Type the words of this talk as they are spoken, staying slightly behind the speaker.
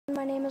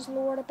my name is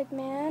Lord Epic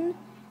Man,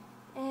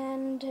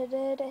 and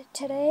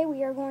today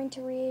we are going to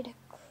read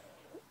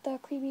the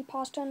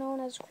creepypasta known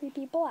as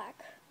Creepy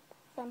Black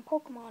from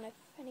Pokemon, if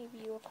any of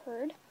you have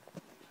heard.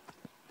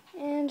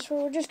 And so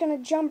we're just going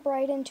to jump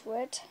right into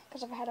it,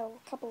 because I've had a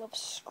couple of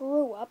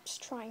screw-ups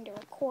trying to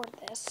record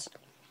this.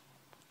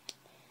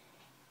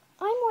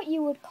 I'm what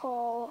you would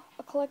call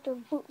a collector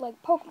of bootleg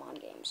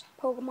Pokemon games,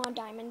 Pokemon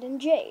Diamond and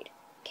Jade,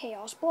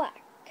 Chaos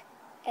Black,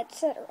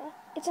 etc.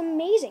 It's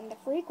amazing the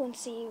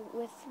frequency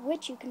with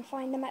which you can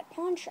find them at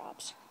pawn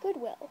shops,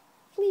 Goodwill,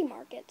 flea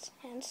markets,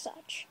 and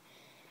such.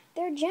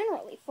 They're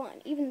generally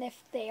fun, even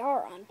if they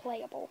are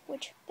unplayable,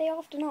 which they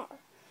often are.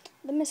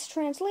 The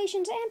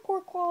mistranslations and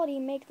poor quality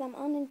make them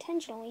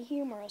unintentionally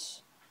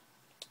humorous.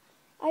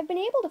 I've been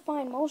able to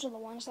find most of the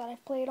ones that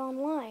I've played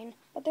online,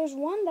 but there's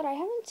one that I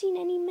haven't seen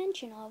any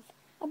mention of.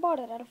 I bought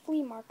it at a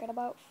flea market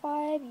about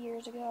 5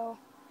 years ago.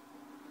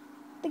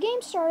 The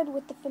game started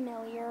with the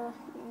familiar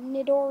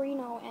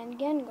Nidorino and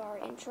Gengar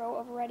intro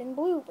of Red and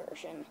Blue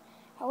version.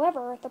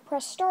 However, the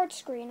press start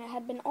screen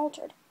had been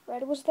altered.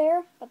 Red was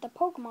there, but the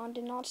Pokemon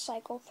did not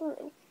cycle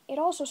through. It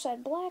also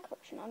said Black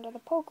version under the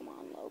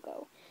Pokemon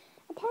logo.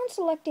 Upon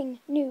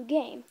selecting New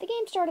Game, the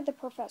game started the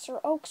Professor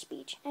Oak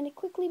speech, and it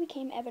quickly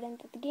became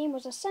evident that the game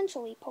was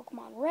essentially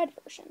Pokemon Red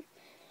version.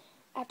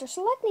 After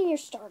selecting your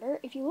starter,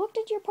 if you looked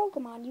at your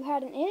Pokemon, you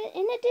had,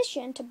 in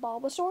addition to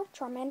Bulbasaur,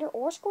 Charmander,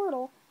 or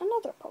Squirtle,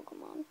 another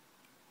Pokemon.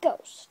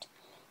 Ghost.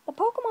 The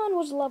Pokemon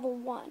was level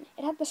 1.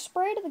 It had the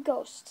spray to the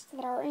ghosts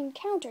that are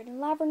encountered in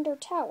Lavender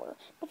Tower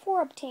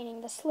before obtaining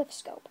the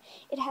Slithscope.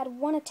 It had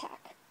one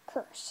attack,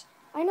 Curse.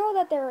 I know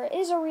that there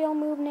is a real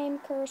move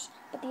named Curse,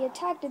 but the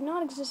attack did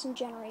not exist in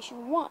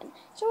Generation 1,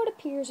 so it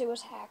appears it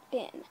was hacked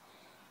in.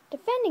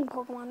 Defending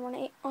Pokemon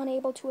were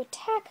unable to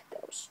attack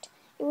Ghost.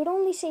 It would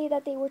only say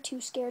that they were too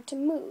scared to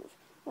move.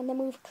 When the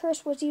move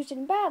Curse was used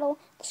in battle,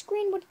 the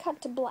screen would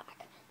cut to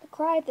black. The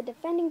cry of the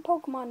defending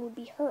Pokemon would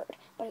be heard,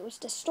 but it was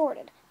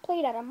distorted,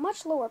 played at a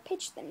much lower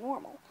pitch than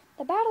normal.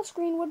 The battle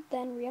screen would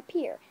then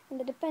reappear, and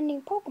the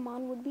defending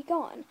Pokemon would be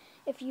gone.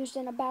 If used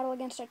in a battle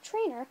against a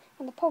trainer,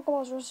 and the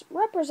Pokeballs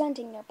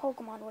representing their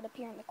Pokemon would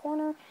appear in the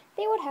corner,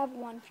 they would have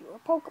one fewer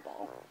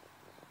Pokeball.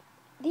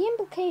 The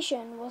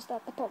implication was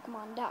that the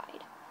Pokemon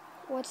died.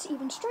 What's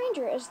even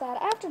stranger is that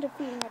after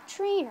defeating a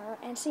trainer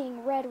and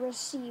seeing Red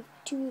receive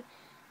 $200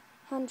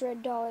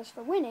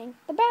 for winning,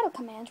 the battle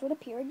commands would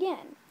appear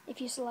again. If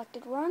you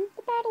selected Run,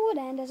 the battle would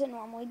end as it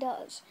normally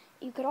does.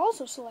 You could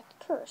also select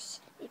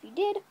Curse. If you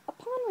did,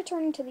 upon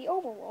returning to the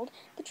overworld,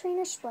 the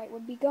trainer's sprite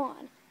would be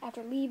gone.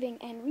 After leaving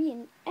and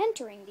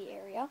re-entering the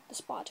area, the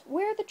spot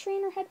where the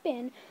trainer had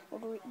been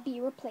would be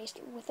replaced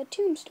with a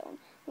tombstone,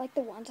 like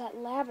the ones at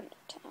Lavender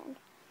Town.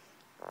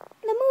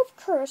 The move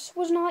Curse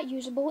was not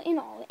usable in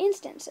all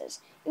instances.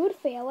 It would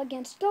fail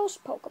against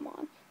ghost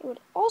Pokemon. It would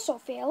also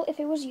fail if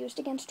it was used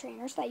against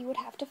trainers that you would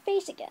have to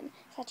face again,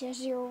 such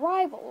as your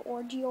rival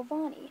or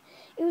Giovanni.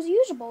 It was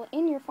usable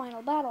in your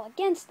final battle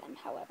against them,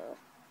 however.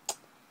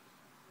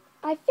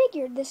 I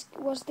figured this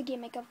was the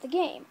gimmick of the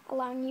game,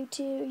 allowing you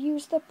to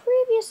use the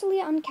previously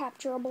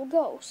uncapturable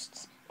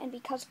ghosts. And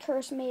because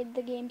Curse made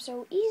the game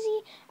so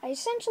easy, I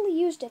essentially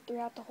used it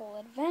throughout the whole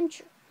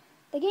adventure.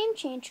 The game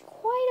changed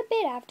quite a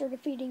bit after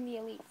defeating the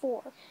Elite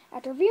Four.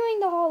 After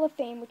viewing the Hall of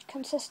Fame, which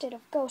consisted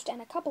of Ghost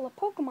and a couple of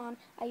Pokemon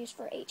I used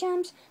for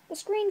HMs, the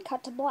screen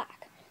cut to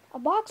black. A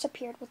box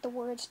appeared with the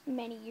words,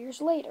 "Many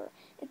years later."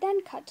 It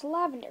then cut to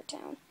Lavender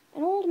Town.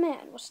 An old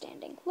man was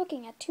standing,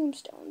 looking at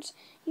tombstones.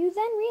 You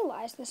then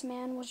realized this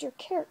man was your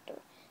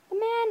character. The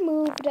man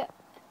moved at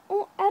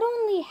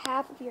only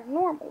half of your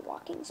normal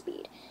walking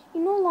speed.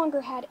 You no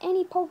longer had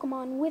any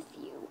Pokemon with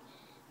you.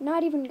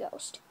 Not even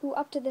Ghost, who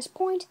up to this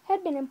point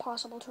had been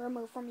impossible to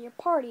remove from your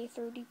party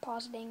through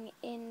depositing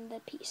in the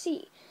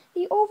PC.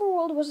 The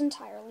overworld was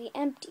entirely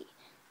empty.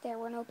 There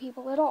were no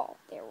people at all.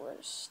 There were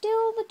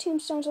still the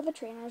tombstones of the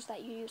trainers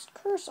that you used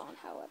Curse on,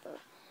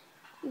 however.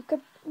 You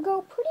could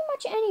go pretty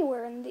much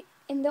anywhere in the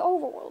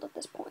overworld at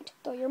this point,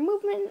 though your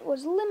movement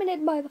was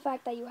limited by the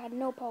fact that you had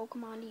no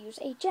Pokemon to use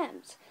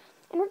HMs.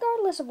 And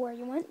regardless of where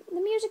you went, the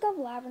music of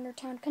Lavender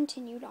Town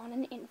continued on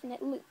an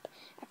infinite loop.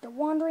 After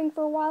wandering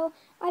for a while,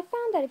 I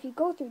found that if you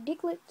go through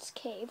Diglett's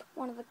Cave,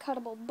 one of the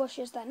cuttable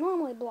bushes that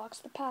normally blocks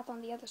the path on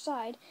the other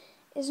side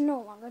is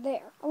no longer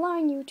there,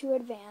 allowing you to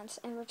advance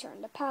and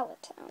return to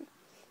Pallet Town.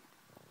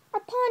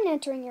 Upon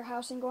entering your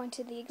house and going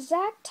to the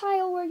exact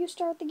tile where you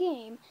start the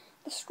game,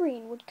 the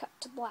screen would cut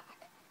to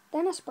black.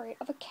 Then a sprite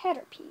of a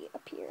Caterpie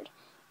appeared.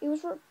 It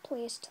was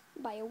replaced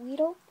by a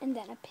Weedle and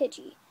then a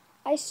Pidgey.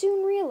 I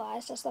soon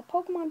realized, as the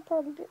Pokemon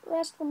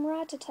progressed from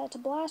Rattata to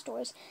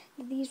Blastoise,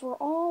 that these were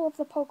all of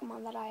the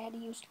Pokemon that I had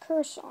used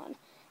Curse on.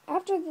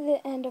 After the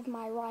end of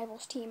my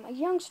rival's team, a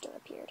youngster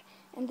appeared,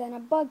 and then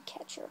a Bug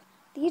Catcher.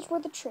 These were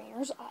the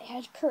trainers I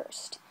had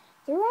cursed.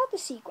 Throughout the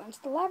sequence,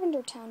 the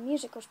Lavender Town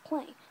music was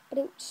playing, but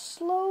it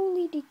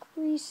slowly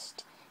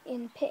decreased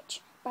in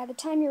pitch. By the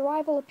time your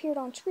rival appeared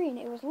on screen,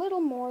 it was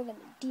little more than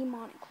a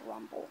demonic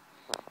rumble.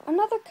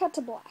 Another cut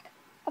to black.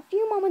 A A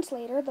few moments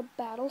later, the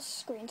battle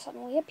screen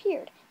suddenly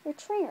appeared. Your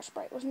trainer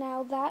sprite was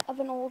now that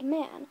of an old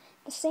man,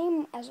 the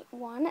same as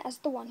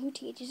the one who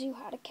teaches you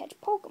how to catch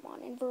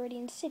Pokemon in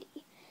Viridian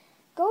City.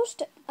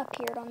 Ghost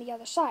appeared on the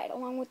other side,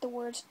 along with the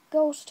words,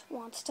 "Ghost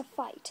wants to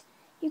fight."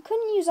 You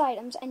couldn't use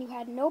items, and you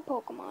had no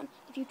Pokemon.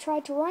 If you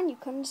tried to run, you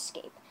couldn't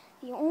escape.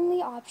 The only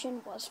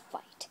option was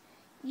fight.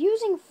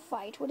 Using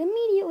fight would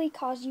immediately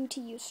cause you to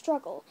use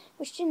struggle,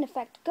 which didn't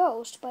affect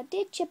Ghost, but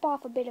did chip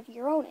off a bit of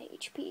your own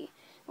HP.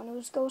 When it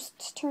was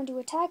Ghost's turn to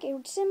attack, it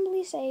would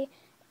simply say ...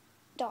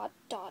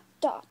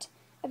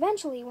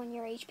 Eventually, when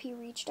your HP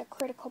reached a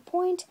critical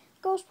point,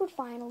 Ghost would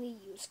finally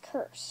use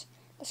Curse.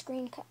 The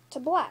screen cut to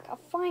black a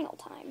final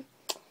time.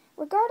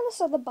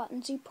 Regardless of the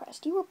buttons you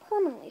pressed, you were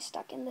permanently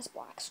stuck in this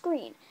black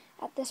screen.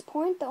 At this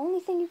point, the only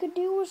thing you could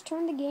do was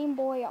turn the Game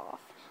Boy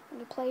off. When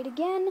you played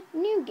again,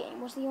 New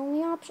Game was the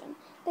only option.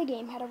 The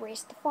game had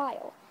erased the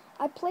file.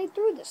 I played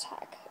through this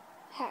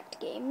hacked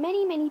game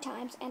many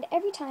times, and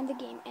every time the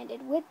game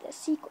ended with this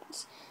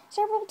sequence.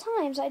 Several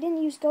times I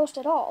didn't use Ghost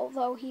at all,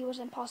 though he was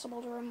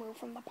impossible to remove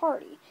from the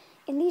party.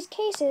 In these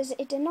cases,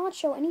 it did not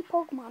show any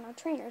Pokemon or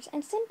trainers,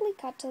 and simply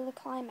cut to the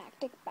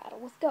climactic battle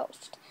with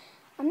Ghost.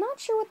 I'm not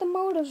sure what the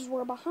motives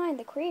were behind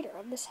the creator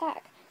of this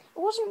hack. It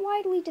wasn't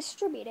widely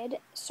distributed,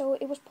 so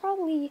it was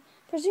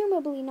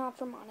presumably not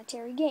for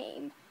monetary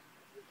gain.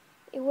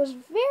 It was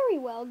very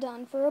well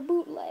done for a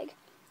bootleg.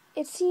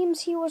 It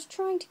seems he was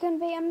trying to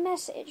convey a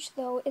message,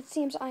 though it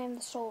seems I am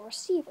the sole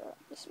receiver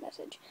of this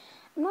message.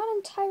 I'm not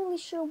entirely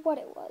sure what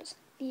it was.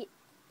 The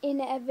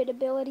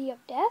inevitability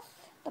of death?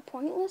 The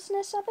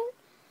pointlessness of it?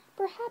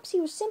 Perhaps he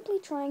was simply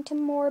trying to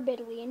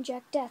morbidly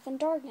inject death and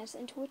darkness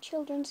into a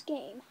children's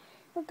game.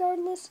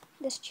 Regardless,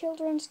 this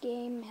children's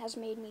game has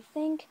made me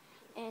think,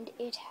 and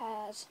it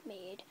has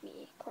made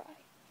me cry.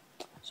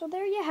 So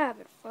there you have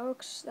it,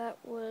 folks. That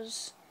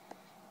was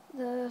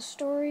the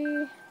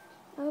story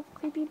of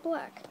Creepy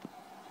Black.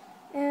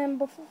 And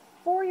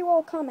before you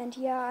all comment,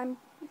 yeah, I'm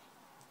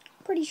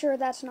pretty sure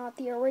that's not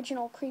the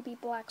original Creepy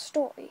Black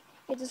story.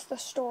 It is the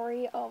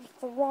story of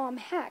the ROM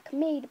hack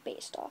made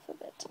based off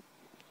of it.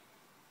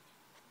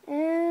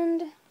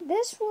 And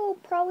this will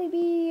probably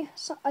be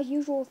a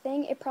usual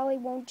thing. It probably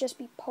won't just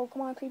be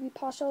Pokemon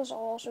creepypastas. I'll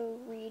also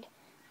read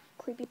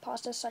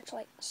creepypastas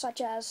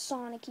such as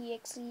Sonic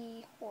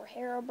EXE or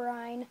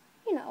Herobrine.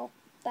 You know,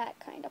 that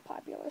kind of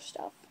popular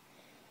stuff.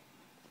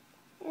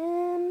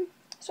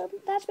 So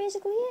that's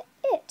basically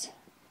it.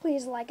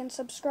 Please like and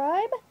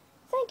subscribe.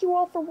 Thank you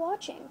all for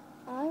watching.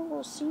 I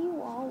will see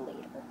you all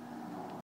later.